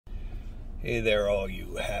Hey there, all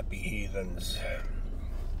you happy heathens.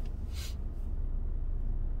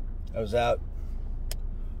 I was out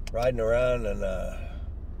riding around and I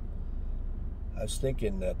was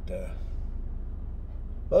thinking that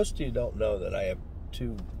most of you don't know that I have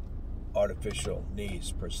two artificial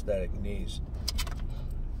knees, prosthetic knees.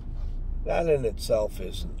 That in itself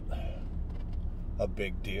isn't a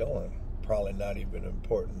big deal, and probably not even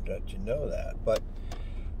important that you know that. But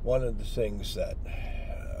one of the things that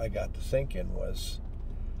I got to thinking was,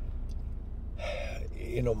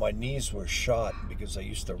 my knees were shot because I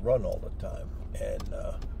used to run all the time, and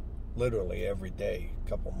literally every day, a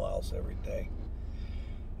couple miles every day.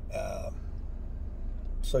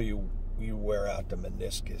 So you wear out the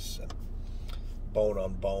meniscus and bone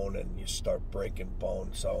on bone, and you start breaking bone.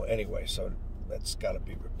 So anyway, so that's got to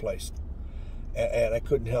be replaced. And I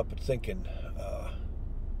couldn't help but thinking,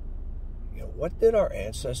 what did our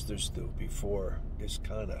ancestors do before this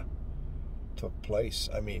kind of took place?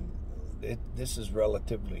 I mean, this is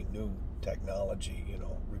relatively new technology,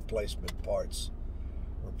 replacement parts,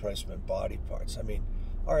 replacement body parts. I mean,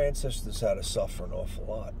 our ancestors had to suffer an awful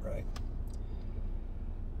lot, right?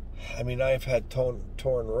 I mean, I've had torn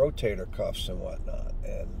rotator cuffs and whatnot,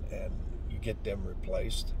 and you get them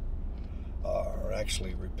replaced or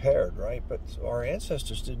actually repaired, right? But our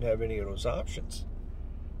ancestors didn't have any of those options.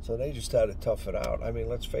 So they just had to tough it out. I mean,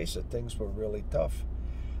 let's face it, things were really tough.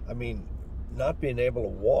 I mean, not being able to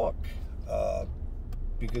walk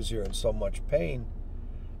because you're in so much pain,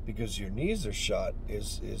 because your knees are shot,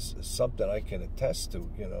 is something I can attest to,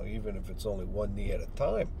 even if it's only one knee at a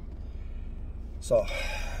time. So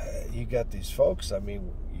you got these folks, I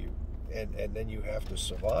mean, and then you have to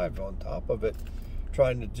survive on top of it,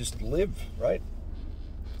 trying to just live, right?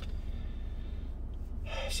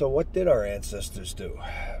 So what did our ancestors do?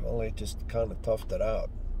 Well, they just kind of toughed it out.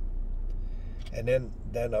 And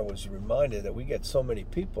then I was reminded that we get so many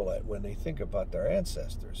people that when they think about their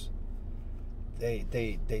ancestors, they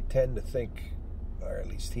tend to think, or at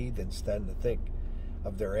least heathens tend to think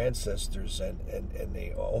of their ancestors, and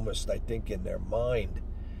they almost, I think, in their mind,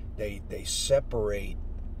 they separate,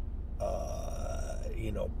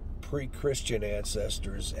 pre-Christian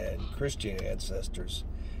ancestors and Christian ancestors.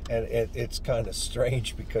 And it's kind of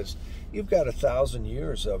strange because you've got 1,000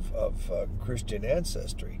 years of Christian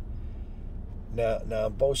ancestry. Now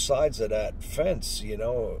on both sides of that fence, you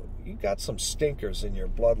got some stinkers in your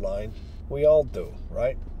bloodline. We all do,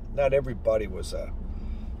 right? Not everybody was a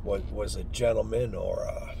gentleman or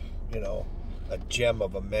a gem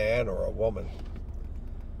of a man or a woman.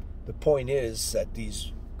 The point is that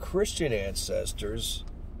these Christian ancestors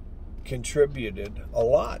contributed a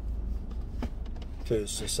lot to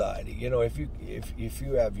society. If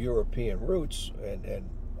you have European roots, and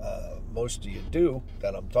most of you do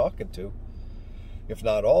that I'm talking to, if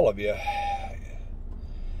not all of you,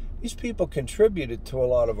 these people contributed to a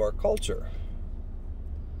lot of our culture.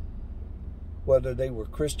 Whether they were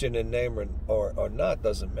Christian in name or not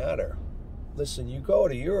doesn't matter. Listen, you go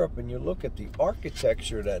to Europe and you look at the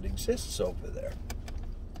architecture that exists over there,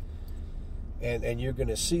 and you're going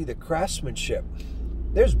to see the craftsmanship.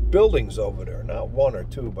 There's buildings over there, not one or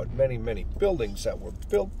two, but many, many buildings that were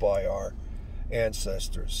built by our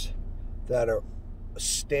ancestors that are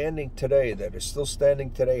standing today, that are still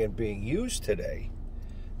standing today and being used today.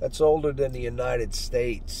 That's older than the United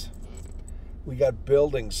States. We got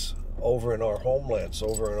buildings over in our homelands,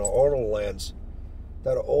 over in our order lands,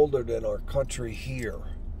 that are older than our country here.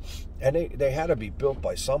 And they had to be built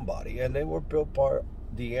by somebody, and they were built by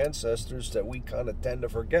the ancestors that we kind of tend to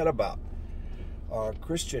forget about. Our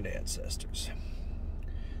Christian ancestors.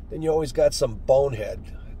 Then you always got some bonehead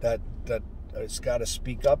that has got to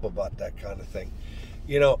speak up about that kind of thing.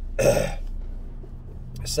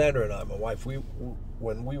 Sandra and I, my wife,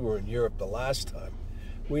 when we were in Europe the last time,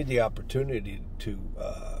 we had the opportunity to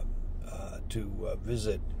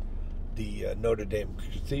visit the Notre Dame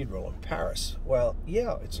Cathedral in Paris. Well,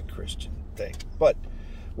 yeah, it's a Christian thing, but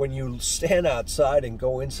when you stand outside and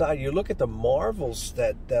go inside, you look at the marvels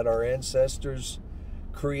that our ancestors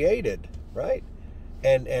created, right?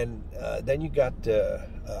 And then you got the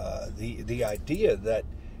idea that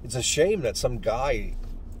it's a shame that some guy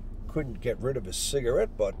couldn't get rid of his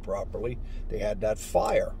cigarette butt properly. They had that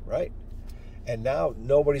fire, right? And now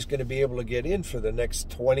nobody's going to be able to get in for the next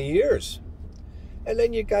 20 years. And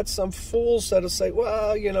then you got some fools that'll say,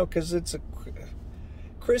 well, because it's a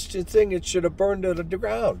Christian thing, it should have burned to the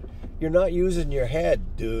ground. You're not using your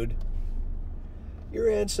head, dude. Your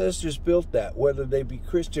ancestors built that. Whether they be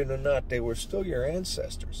Christian or not, they were still your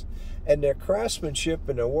ancestors. And their craftsmanship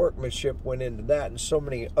and their workmanship went into that and so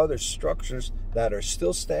many other structures that are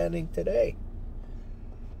still standing today.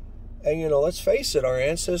 And, you know, let's face it, our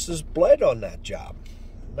ancestors bled on that job.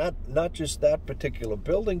 Not just that particular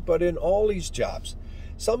building, but in all these jobs.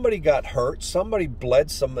 Somebody got hurt, somebody bled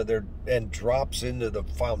some of their, and drops into the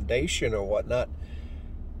foundation or whatnot.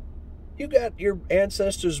 You got your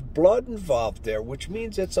ancestors' blood involved there, which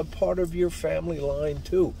means it's a part of your family line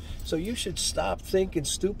too. So you should stop thinking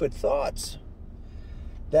stupid thoughts.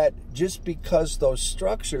 That just because those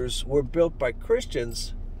structures were built by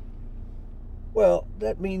Christians, well,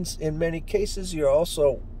 that means in many cases you're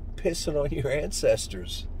also pissing on your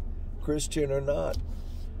ancestors, Christian or not.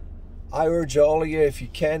 I urge all of you, if you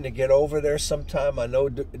can, to get over there sometime. I know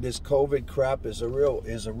this COVID crap is a real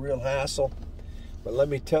hassle, but let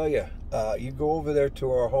me tell you, you go over there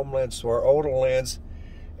to our homelands, to our Odal lands,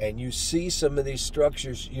 and you see some of these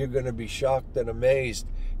structures, you're going to be shocked and amazed,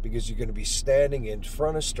 because you're going to be standing in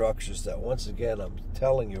front of structures that, once again, I'm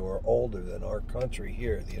telling you, are older than our country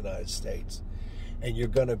here, the United States. And you're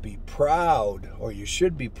going to be proud, or you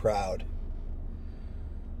should be proud,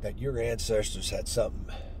 that your ancestors had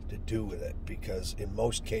something to do with it, because in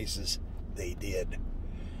most cases, they did.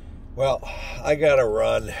 Well, I got to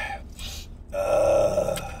run.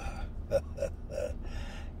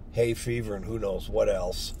 Hay fever and who knows what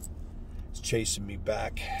else is chasing me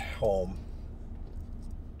back home.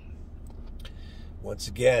 Once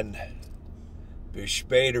again, bis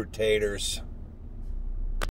später, taters.